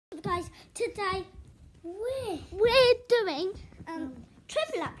today we're doing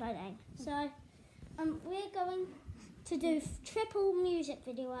triple uploading. So we're going to do triple music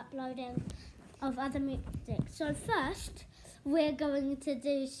video uploading of other music. So first we're going to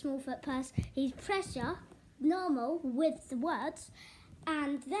do Smallfoot Percy's Pressure normal with the words,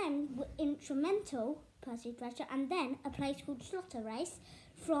 and then instrumental Percy Pressure, and then a place called Slaughter Race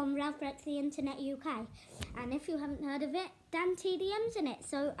from Ralph Breaks the Internet UK. And if you haven't heard of it, Dan TDM's in it.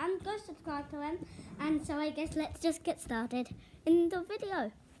 So go subscribe to him. And so I guess let's just get started in the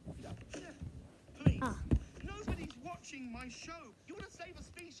video. Please. Nobody's watching my show. You want to save a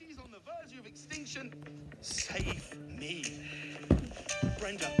species on the verge of extinction? Save me.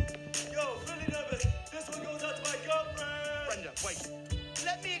 Brenda. Yo, really nervous. This one goes out to my girlfriend. Brenda, wait.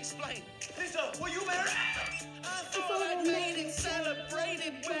 Let me explain. Lisa, will you marry? I thought I made it,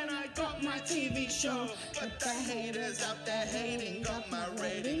 celebrated when I got my TV show. But the haters out there hating got my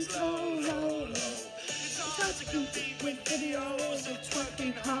ratings low, low, low. It's hard to compete with videos of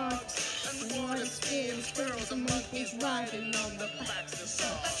twerking hogs and water skiing squirrels and monkeys riding on the backs of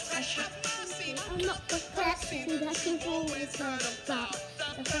saws. Have mercy, I'm not the Percy that you've always heard about.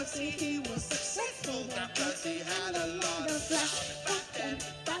 The Percy, he was successful. That Percy had a lot of flash.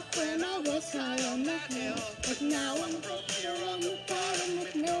 Back when I was high on the hill, but now I'm broke here on the bottom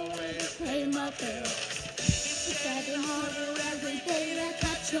with no way to pay my bills. It's getting harder every day to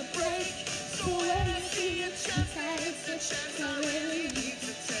catch a break. So when you see a chance, that it's a chance I really need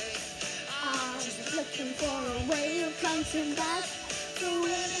to take. I'm just looking for a way of bouncing back. So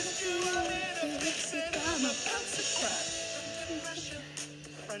when it's true, I'm about to crack.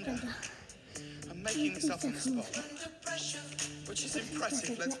 Brenda, I'm making this up on the spot, which is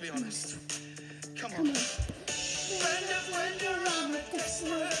impressive, let's be honest. Come on. Brenda, I'm a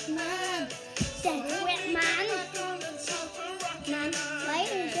desperate man. Desperate man? Man, why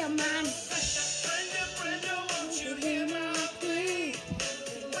is your man? Brenda, won't you hear my plea?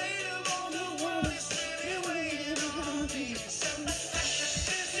 The weight of all the world is still weighing on me. This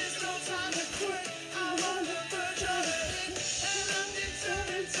is no time to quit. I'm on the verge of it, and I'm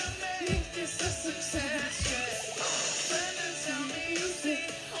determined to make this a success. Brenda, tell me you see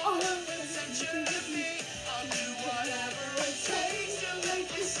all of the that you can give me. I'll do whatever it takes to make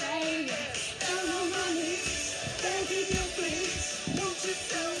you say yes. Down on my knees, begging you please. Won't you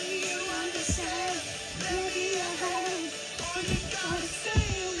tell me you understand? Maybe I haven't. All you gotta say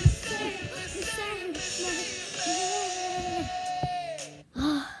is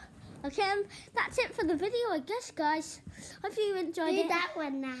Okay, that's it for the video, I guess, guys. Hope you enjoyed it. Do that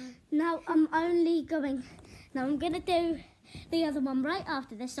one now. Now I'm gonna do the other one right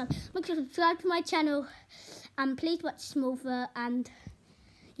after this. So make sure to subscribe to my channel and please watch Smallfoot. And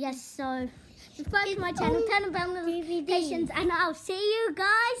yes, so subscribe to my channel, turn on bell notifications, and I'll see you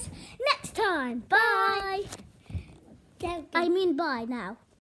guys next time. Bye. I mean bye now.